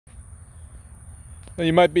Now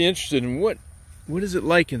you might be interested in what is it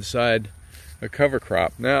like inside a cover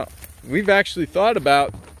crop. Now, we've actually thought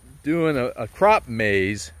about doing a crop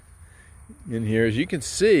maze in here. As you can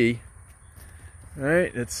see,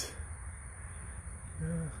 right, it's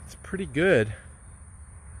pretty good.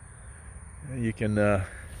 You can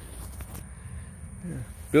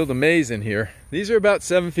build a maze in here. These are about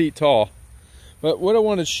 7 feet tall, but what I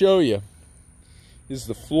want to show you is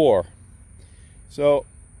the floor. So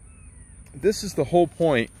this is the whole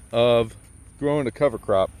point of growing a cover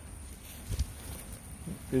crop,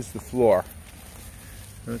 is the floor.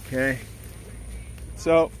 Okay,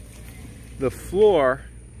 so the floor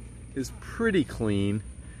is pretty clean,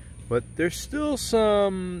 but there's still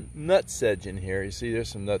some nutsedge in here. You see there's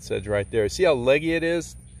some nutsedge right there. See how leggy it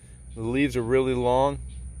is? The leaves are really long.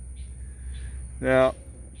 Now,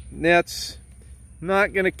 that's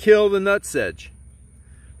not going to kill the nutsedge,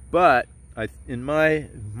 but in my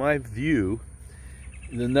view,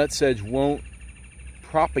 the nutsedge won't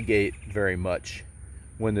propagate very much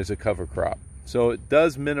when there's a cover crop. So it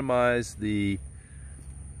does minimize the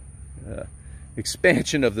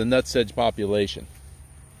expansion of the nutsedge population.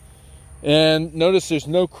 And notice there's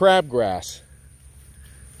no crabgrass.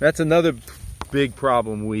 That's another big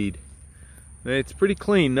problem weed. It's pretty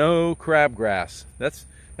clean, no crabgrass. That's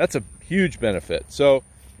a huge benefit. So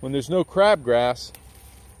when there's no crabgrass,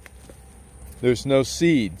 there's no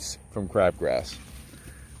seeds from crabgrass.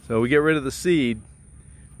 So we get rid of the seed,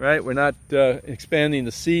 right? We're not expanding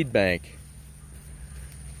the seed bank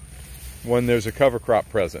when there's a cover crop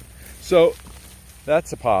present. So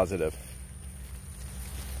that's a positive.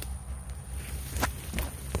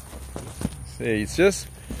 See, it's just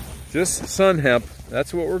Sunn Hemp.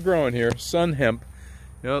 That's what we're growing here, Sunn Hemp.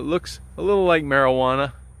 You know, it looks a little like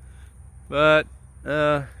marijuana, but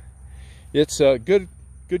it's a good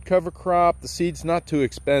cover crop. The seed's not too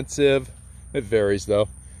expensive. It varies though.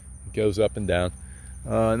 It goes up and down.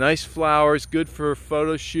 Nice flowers, good for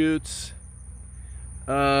photo shoots.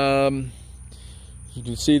 You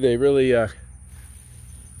can see they really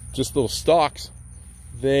just little stalks.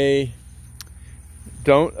 They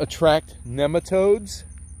don't attract nematodes,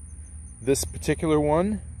 this particular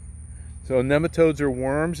one. So nematodes are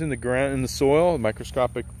worms in the ground, in the soil,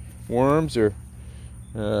 microscopic worms, or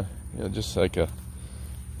you know, just like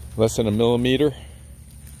less than a millimeter.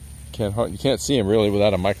 You can't see them really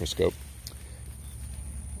without a microscope.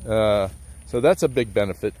 So that's a big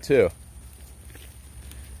benefit too.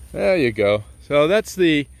 There you go. So that's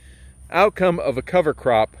the outcome of a cover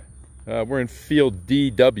crop. We're in field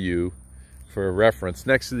DW for reference,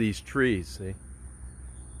 next to these trees. See,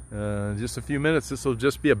 just a few minutes, this will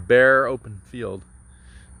just be a bare open field,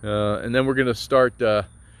 and then we're going to start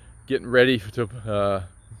getting ready to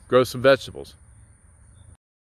grow some vegetables.